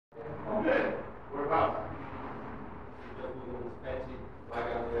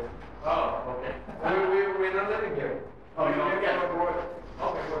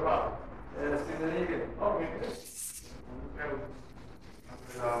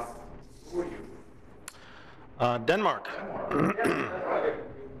Denmark.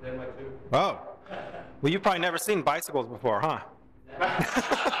 Denmark too. Oh. Well, you've probably never seen bicycles before, huh?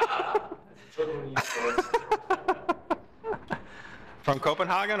 Totally new sports. From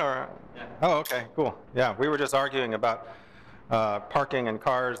Copenhagen, or? Yeah. Oh, okay, cool. Yeah, we were just arguing about parking and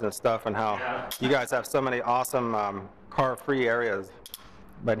cars and stuff, and how you guys have so many awesome car-free areas.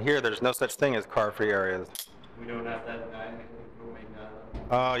 But here, there's no such thing as car-free areas. We don't have that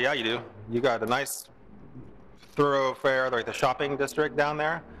guy. Yeah, you do. You got a nice thoroughfare, like the shopping district down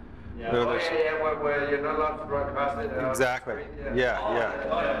there. Yeah. Where Oh, there's- yeah, where you're not allowed to drive past it. Exactly. Street,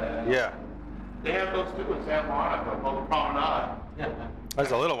 Yeah. Yeah. They have those too in San Monica, called the Promenade. Yeah.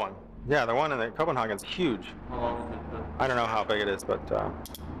 There's a little one. Yeah, the one in Copenhagen's huge. How long is it? I don't know how big it is, but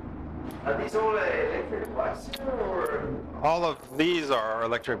Are these all electric bikes here, or? all of these are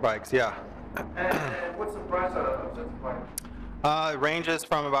electric bikes. Yeah. And what's the price of such a bike? It ranges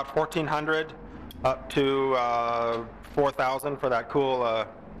from about 1,400 up to 4,000 for that cool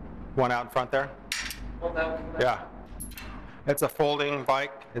one out in front there. Well, that. Yeah. It's a folding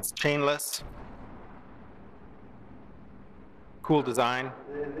bike. It's chainless. Cool design.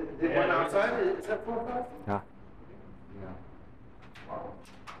 The one outside, is that 4,000? Yeah.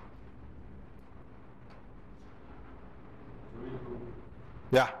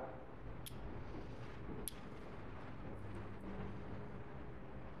 Yeah.